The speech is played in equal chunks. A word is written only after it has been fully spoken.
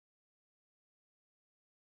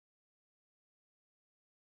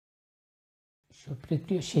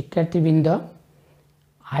সুপ্রিয় শিক্ষার্থীবৃন্দ,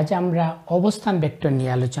 আজ আমরা অবস্থান ভেক্টর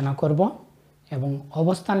নিয়ে আলোচনা করব এবং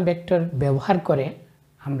অবস্থান ভেক্টর ব্যবহার করে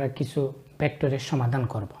আমরা কিছু ভেক্টরের সমাধান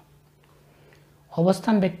করব।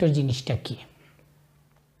 অবস্থান ভেক্টর জিনিসটা কি?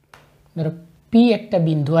 ধরো পি একটা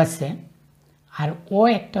বিন্দু আছে আর ও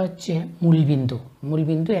একটা হচ্ছে মূলবিন্দু।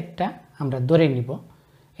 মূলবিন্দু একটা আমরা ধরে নিব,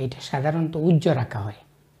 এটা সাধারণত উজ্জ্ব রাখা হয়।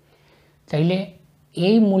 তাইলে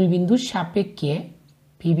এই মূলবিন্দুর সাপেক্ষে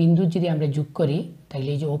পি বিন্দু যদি আমরা যোগ করি, তাইলে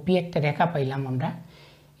এই যে ওপি একটা রেখা পাইলাম আমরা,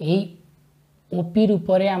 এই ওপির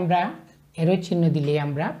উপরে আমরা এরো চিহ্ন দিলে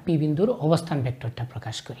আমরা পি বিন্দুর অবস্থান ভেক্টরটা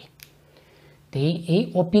প্রকাশ করি। তো এই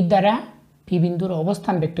ওপির দ্বারা পি বিন্দুর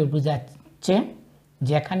অবস্থান ভেক্টর বোঝাচ্ছে,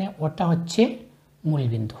 যেখানে ওটা হচ্ছে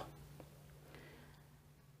মূলবিন্দু।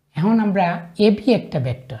 এখন আমরা এবি একটা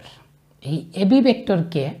ভেক্টর, এই এবি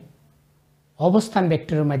ভেক্টরকে অবস্থান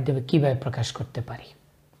ভেক্টরের মাধ্যমে কিভাবে প্রকাশ করতে পারি?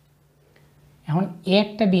 এখন এ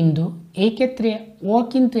একটা বিন্দু, এই ক্ষেত্রে ও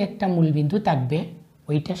কিন্তু একটা মূলবিন্দু থাকবে,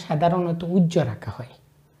 ওইটা সাধারণত উজ্জ্ব রাখা হয়।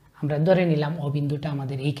 আমরা ধরে নিলাম ও বিন্দুটা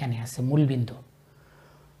আমাদের এইখানে আছে মূলবিন্দু।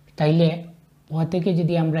 তাইলে ও থেকে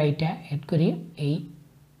যদি আমরা এটা এড করি, এই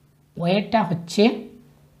ওয়েটা হচ্ছে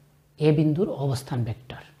এ বিন্দুর অবস্থান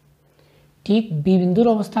ভেক্টর। ঠিক বি বিন্দুর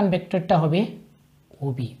অবস্থান ভেক্টরটা হবে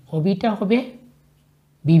ওবি, ওবিটা হবে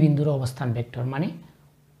বি বিন্দুর অবস্থান ভেক্টর, মানে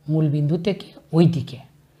মূলবিন্দু থেকে ওই দিকে।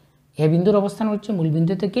 এ বিন্দুর অবস্থান হচ্ছে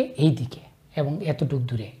মূলবিন্দু থেকে এই দিকে এবং এতটুক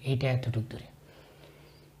দূরে, এইটা এতটুক দূরে।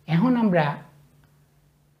 এখন আমরা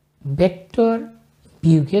ভেক্টর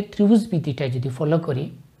বিয়োগের ত্রিভুজ বিধিটা যদি ফলো করি,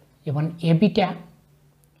 এবং এবিটা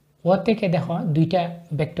ও থেকে দেখো দুইটা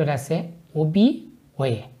ভেক্টর আছে ওবি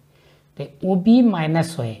ওয়ে, তো ওবি মাইনাস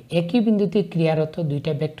ওয়ে, একই বিন্দুতে ক্রিয়ারত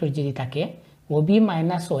দুইটা ভেক্টর যদি থাকে ওবি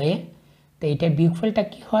মাইনাস ওয়ে, তো এইটার বিয়োগফলটা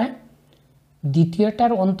কি হয়?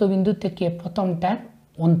 দ্বিতীয়টার অন্তবিন্দু থেকে প্রথমটার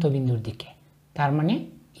অন্তবিন্দুর দিকে, তার মানে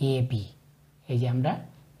এ বি। এই যে আমরা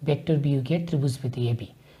ভেক্টর বিয়োগের ত্রিভুজ বিধি এবি,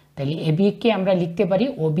 তাহলে এবিকে আমরা লিখতে পারি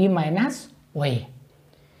ওবি মাইনাস ওয়ে।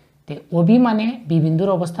 তো ওবি মানে বি বিন্দুর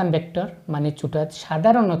অবস্থান ভেক্টর, মানে ছোট হাত।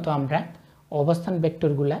 সাধারণত আমরা অবস্থান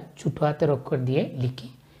ভেক্টরগুলা ছোট হাতের অক্ষর দিয়ে লিখি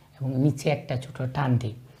এবং নিচে একটা ছোট টান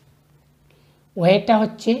দিই। ওয়েটা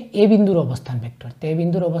হচ্ছে এ বিন্দুর অবস্থান ভেক্টর। তো এ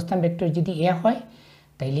বিন্দুর অবস্থান ভেক্টর যদি এ হয়,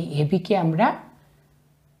 তাইলে এবিকে আমরা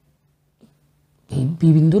এই বি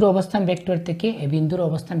বিন্দুর অবস্থান ভেক্টর থেকে এ বিন্দুর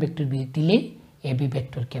অবস্থান ভেক্টর বিয়োগ দিলেই এবি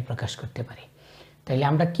ভেক্টরকে প্রকাশ করতে পারি। তাইলে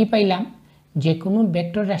আমরা কি পাইলাম? যে কোনো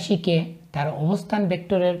ভেক্টর রাশিকে তার অবস্থান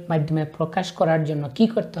ভেক্টরের মাধ্যমে প্রকাশ করার জন্য কি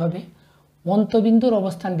করতে হবে? অন্তবিন্দুর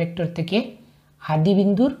অবস্থান ভেক্টর থেকে আদি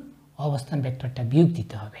বিন্দুর অবস্থান ভেক্টরটা বিয়োগ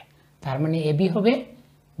দিতে হবে, তার মানে এবি হবে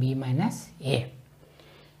বি মাইনাস এ।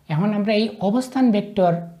 এখন আমরা এই অবস্থান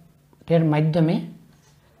ভেক্টরের মাধ্যমে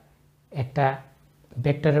একটা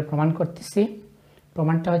ভেক্টরের প্রমাণ করতেছি।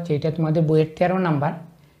 প্রমাণটা হচ্ছে এটা, তোমাদের বইয়ের 13 নাম্বার।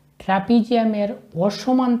 ট্রাপিজিয়ামের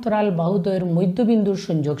অসমান্তরাল বাহুদ্বয়ের মধ্যবিন্দুর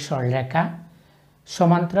সংযোগ সরলরেখা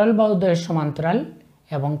সমান্তরাল বাহুদ্বয়ের সমান্তরাল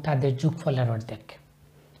এবং তাদের যোগফলের অর্ধেক।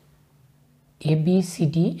 এ বি সি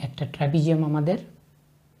ডি একটা ট্রাপিজিয়াম আমাদের,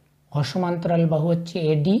 অসমান্তরাল বাহু হচ্ছে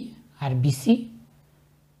এডি আর বিসি।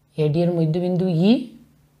 এডি এর মধ্যবিন্দু ই,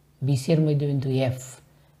 বিসি এর মধ্যবিন্দু এফ।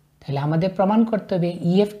 তাহলে আমাদের প্রমাণ করতে হবে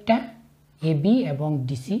ইএফটা এ বি এবং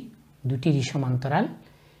ডিসি দুটিরই সমান্তরাল,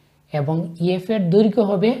 এবং ইএফ এর দৈর্ঘ্য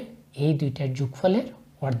হবে এই দুইটার যোগফলের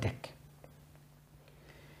অর্ধেক।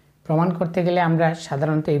 প্রমাণ করতে গেলে আমরা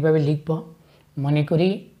সাধারণত এইভাবে লিখব। মনে করি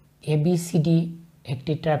এবিসিডি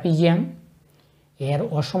একটি ট্রাপিজিয়াম, এর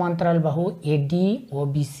অসমান্তরাল বাহু এডি ও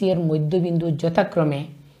বিসি এর মধ্যবিন্দু যথাক্রমে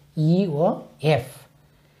ই ও এফ।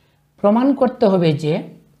 প্রমাণ করতে হবে যে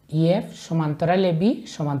ইএফ সমান্তরাল এবি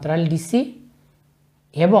সমান্তরাল ডিসি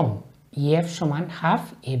এবং ইএফ সমান হাফ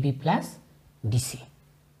এবি প্লাস ডিসি।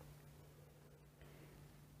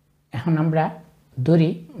 এখন আমরা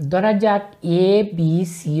ধরা যাক A B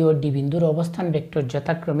C O D বিন্দুর অবস্থান ভেক্টর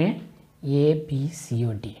যথাক্রমে A B C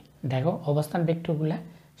O D. দেখো অবস্থান ভেক্টরগুলা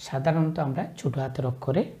সাধারণত আমরা ছোট হাতের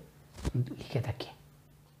অক্ষরে লিখে থাকি।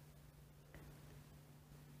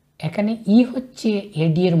 এখানে ই হচ্ছে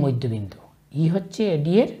এডি এর মধ্যবিন্দু, ই হচ্ছে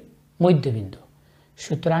এডি এর মধ্যবিন্দু।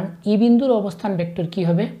 সুতরাং ই বিন্দুর অবস্থান ভেক্টর কি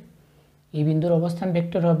হবে? ই বিন্দুর অবস্থান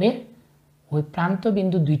ভেক্টর হবে ওই প্রান্ত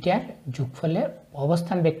বিন্দু দুইটার যোগফলের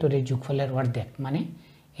অবস্থান ভেক্টরের যোগফলের অর্ধেক, মানে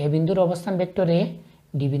এ বিন্দুর অবস্থান ভেক্টর এ,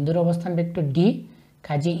 ডি বিন্দুর অবস্থান ভেক্টর ডি,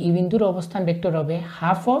 কাজে ই বিন্দুর অবস্থান ভেক্টর হবে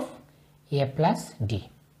half of A plus D.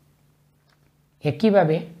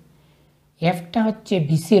 একইভাবে এফটা হচ্ছে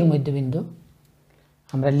বিসি এর মধ্যবিন্দু,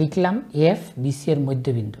 আমরা লিখলাম এফ বিসি এর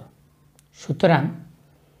মধ্যবিন্দু। সুতরাং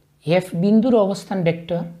এফ বিন্দুর অবস্থান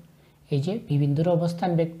ভেক্টর এই যে বি বিন্দুর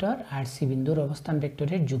অবস্থান ভেক্টর আর সি বিন্দুর অবস্থান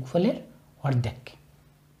ভেক্টরের যোগফলের অর্ধেক।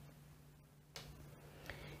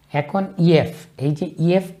 এখন ইএফ, এই যে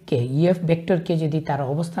ইএফ ভেক্টরকে যদি তার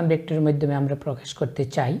অবস্থান ভেক্টরের মাধ্যমে আমরা প্রকাশ করতে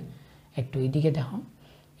চাই, একটু এইদিকে দেখো,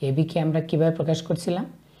 এবিকে আমরা কীভাবে প্রকাশ করছিলাম,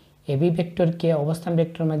 এবি ভেক্টরকে অবস্থান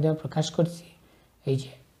ভেক্টরের মাধ্যমে প্রকাশ করছি এই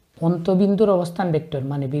যে অন্তবিন্দুর অবস্থান ভেক্টর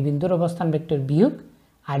মানে বি বিন্দুর অবস্থান ভেক্টর বিয়োগ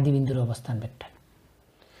আদি বিন্দুর অবস্থান ভেক্টর।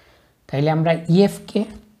 তাইলে আমরা ইএফকে,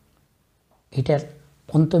 এটার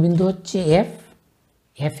অন্তবিন্দু হচ্ছে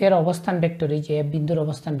এফ এর অবস্থান ভেক্টর, এই যে এফ বিন্দুর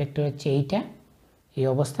অবস্থান ভেক্টর হচ্ছে এইটা, এই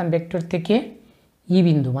অবস্থান ভেক্টর থেকে ই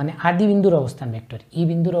বিন্দু মানে আদি বিন্দুর অবস্থান ভেক্টর, ই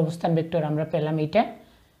বিন্দুর অবস্থান ভেক্টর আমরা পেলাম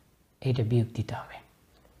এইটা বিয়োগ দিতে হবে।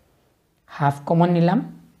 হাফ কমন নিলাম,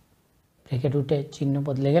 ব্র্যাকেট উঠে চিহ্ন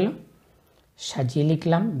বদলে গেল, সাজিয়ে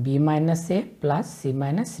লিখলাম বি মাইনাস এ প্লাস সি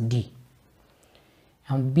মাইনাস ডি।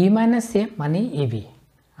 এখন বি মাইনাস এ মানে এবি,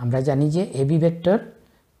 আমরা জানি যে এবি ভেক্টর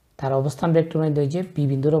তার অবস্থান ভেক্টর মানে যে বি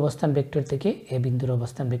বিন্দুর অবস্থান ভেক্টর থেকে এ বিন্দুর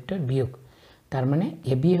অবস্থান ভেক্টর বিয়োগ, তার মানে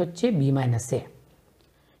এবি হচ্ছে বি মাইনাস এ।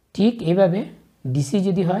 ঠিক এইভাবে ডিসি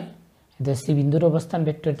যদি হয়, সি বিন্দুর অবস্থান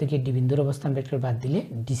ভেক্টর থেকে ডি বিন্দুর অবস্থান ভেক্টর বাদ দিলে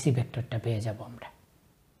ডিসি ভেক্টরটা পেয়ে যাব আমরা।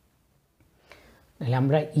 তাহলে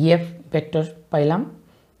আমরা ইএফ ভেক্টর পাইলাম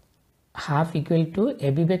half equal to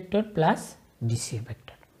AB vector plus DC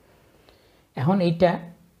vector. এখন এইটা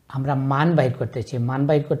আমরা মান বাইর করতে চাই, মান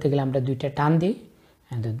বাইর করতে গেলে আমরা দুইটা টান দিই,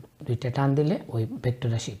 দুইটা টান দিলে ওই ভেক্টর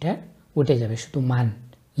রাশিটা উঠে যাবে, শুধু মান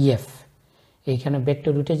ইএফ, এইখানে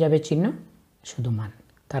ভেক্টর উঠে যাবে চিহ্ন, শুধু মান,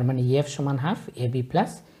 তার মানে ইএফ সমান হাফ এবি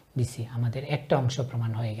প্লাস ডিসি, আমাদের একটা অংশ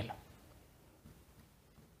প্রমাণ হয়ে গেল।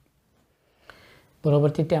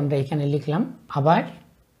 পরবর্তীতে আমরা এখানে লিখলাম আবার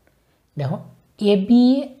দেখো এবি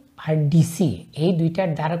আর ডিসি এই দুইটার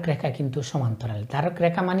দ্বারক রেখা কিন্তু সমান্তরাল। দ্বারক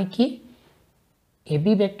রেখা মানে কি,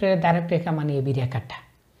 এবি ভেক্টরের দ্বারক রেখা মানে এবি রেখাটা,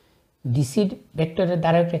 ডিসি ভেক্টরের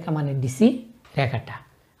দ্বারক রেখা মানে ডিসি রেখাটা।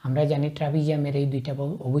 আমরা জানি ট্রাপিজিয়ামের এই দুইটা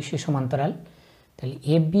অবশ্যই সমান্তরাল, তাহলে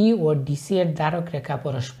এবি ও ডিসি এর দ্বারক রেখা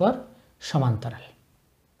পরস্পর সমান্তরাল।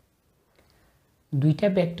 দুইটা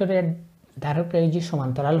ভেক্টরের দ্বারক রেখা যদি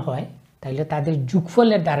সমান্তরাল হয় তাহলে তাদের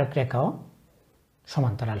যোগফলের দ্বারক রেখাও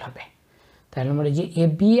সমান্তরাল হবে। তাহলে আমরা যে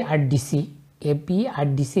এবি আর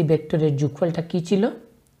ডিসি ভেক্টরের যোগফলটা কি ছিল,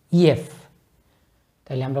 ইএফ।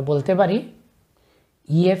 তাহলে আমরা বলতে পারি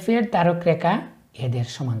ইএফ এর দ্বারক রেখা এদের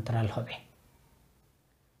সমান্তরাল হবে।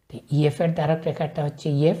 ইএফ এর দ্বারক রেখাটা হচ্ছে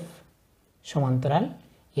ইএফ সমান্তরাল,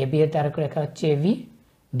 এবি এর দ্বারক রেখা হচ্ছে এবি,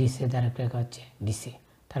 ডিসি এর দ্বারক রেখা হচ্ছে ডিসি,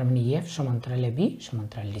 তার মানে ইএফ সমান্তরাল এবি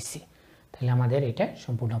সমান্তরাল ডিসি। তাহলে আমাদের এটা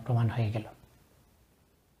সম্পূর্ণ প্রমাণ হয়ে গেল।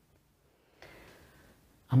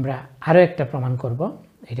 আমরা আরও একটা প্রমাণ করব,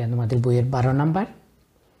 এটা তোমাদের বইয়ের 12 নাম্বার।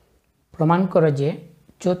 প্রমাণ করো যে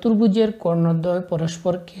চতুর্ভুজের কর্ণদ্বয়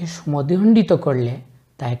পরস্পরকে সমদ্বিখণ্ডিত করলে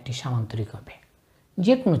তা একটি সামান্তরিক হবে।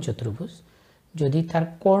 যে কোনো চতুর্ভুজ যদি তার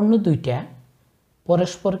কর্ণ দুইটা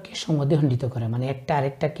পরস্পরকে সমদ্বিখণ্ডিত করে মানে একটা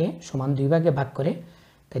আরেকটাকে সমান দুই ভাগে ভাগ করে,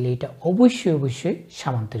 তাহলে এটা অবশ্যই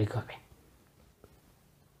সামান্তরিক হবে।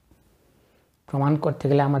 প্রমাণ করতে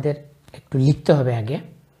গেলে আমাদের একটু লিখতে হবে আগে।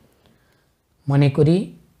 মনে করি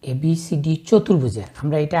এবিসিডি চতুর্ভুজের,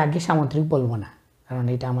 আমরা এটা আগে সামান্তরিক বলবো না কারণ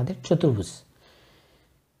এটা আমাদের চতুর্ভুজ,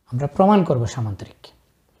 আমরা প্রমাণ করব সামান্তরিক।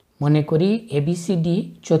 মনে করি এবিসিডি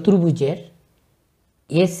চতুর্ভুজের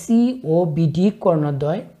এসি ও বিডি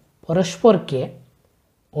কর্ণদ্বয় পরস্পরকে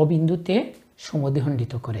ও বিন্দুতে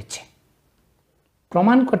সমদ্বিখণ্ডিত করেছে।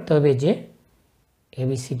 প্রমাণ করতে হবে যে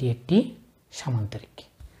এবিসিডি একটি সামান্তরিক,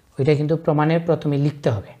 ওইটা কিন্তু প্রমাণের প্রথমে লিখতে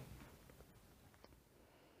হবে।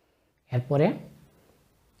 এরপরে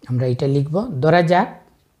আমরা এটা লিখব, ধরা যাক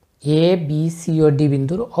A B C O D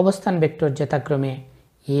বিন্দুর অবস্থান ভেক্টর যথাক্রমে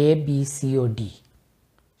A B C O D.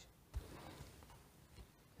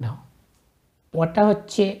 ওটা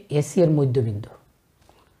হচ্ছে এসি এর মধ্যবিন্দু,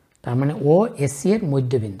 তার মানে ও এসি এর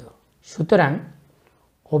মধ্যবিন্দু। সুতরাং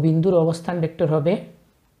ও বিন্দুর অবস্থান ভেক্টর হবে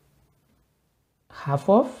হাফ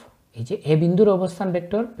অফ এই যে এ বিন্দুর অবস্থান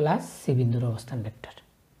ভেক্টর প্লাস সি বিন্দুর অবস্থান ভেক্টর।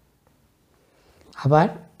 আবার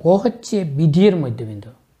ও হচ্ছে বিডি এর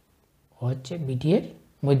মধ্যবিন্দু, ও হচ্ছে বিডি এর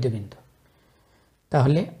মধ্যবিন্দু,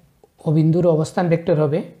 তাহলে ও বিন্দুর অবস্থান ভেক্টর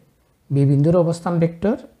হবে বি বিন্দুর অবস্থান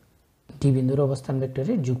ভেক্টর ডি বিন্দুর অবস্থান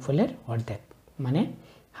ভেক্টরের যোগফলের অর্ধেক মানে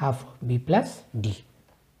half of B plus D.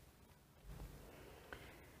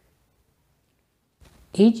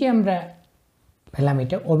 এই যে আমরা পেলাম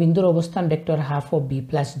এটা ও বিন্দুর অবস্থান vector half of B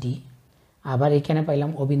plus D, আবার এখানে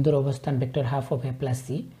পাইলাম ও বিন্দুর অবস্থান vector half of A plus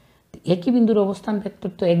C. একই বিন্দুর অবস্থান ভেক্টর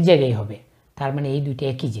তো এক জায়গায় হবে, তার মানে এই দুইটা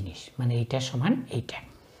একই জিনিস, মানে এইটা সমান এইটা।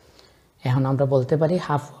 এখন আমরা বলতে পারি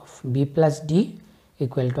half of B plus D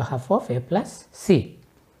equal to half of A plus C.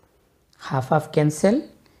 Half half cancel,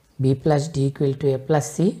 B plus D equal to A plus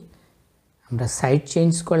C. আমরা সাইড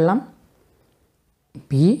চেঞ্জ করলাম,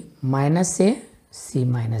 B minus A C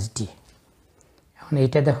minus D. এখন এখন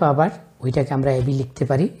এইটা দেখো আবার ওইটাকে আমরা AB লিখতে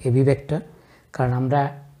পারি, এবি ভেক্টর, কারণ আমরা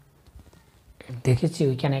দেখেছি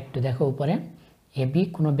ওইখানে একটু দেখো উপরে এবি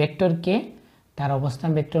কোনো ভেক্টরকে তার অবস্থান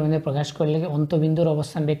ভেক্টর মধ্যে প্রকাশ করলে অন্তবিন্দুর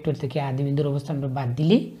অবস্থান ভেক্টর থেকে আদিবিন্দুর অবস্থান বাদ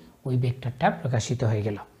দিলেই ওই ভেক্টরটা প্রকাশিত হয়ে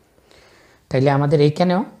গেল। তাইলে আমাদের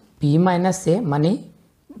এইখানেও বি মাইনাস এ মানে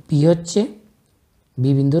বি হচ্ছে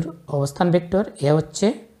বি বিন্দুর অবস্থান ভেক্টর, এ হচ্ছে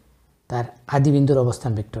তার আদিবিন্দুর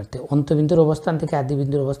অবস্থান ভেক্টর, তো অন্তবিন্দুর অবস্থান থেকে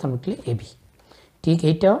আদিবিন্দুর অবস্থান ভেক্টর এবি। ঠিক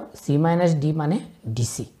এইটাও সি মাইনাস ডি মানে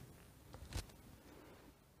ডিসি।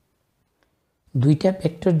 দুইটা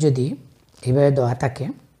ভেক্টর যদি এইভাবে দেওয়া থাকে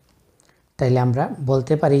তাইলে আমরা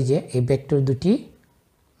বলতে পারি যে এই ভেক্টর দুটি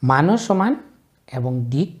মানও সমান এবং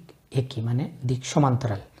দিক একই, মানে দিক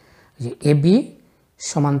সমান্তরাল, যে এবি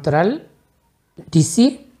সমান্তরাল ডিসি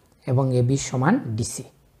এবং এবি সমান ডিসি।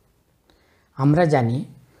 আমরা জানি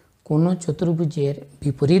কোনো চতুর্ভুজের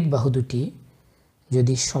বিপরীত বাহু দুটি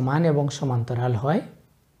যদি সমান এবং সমান্তরাল হয়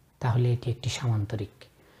তাহলে এটি একটি সামান্তরিক।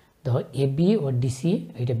 দেখো এবি ও ডিসি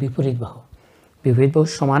এটা বিপরীত বাহু, বিপরীত বাহু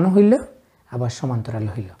সমান হইল আবার সমান্তরাল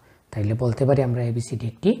হইল, তাইলে বলতে পারি আমরা এবিসিডি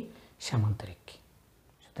একটি সামান্তরিক।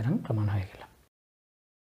 সুতরাং প্রমাণ হয়ে গেল।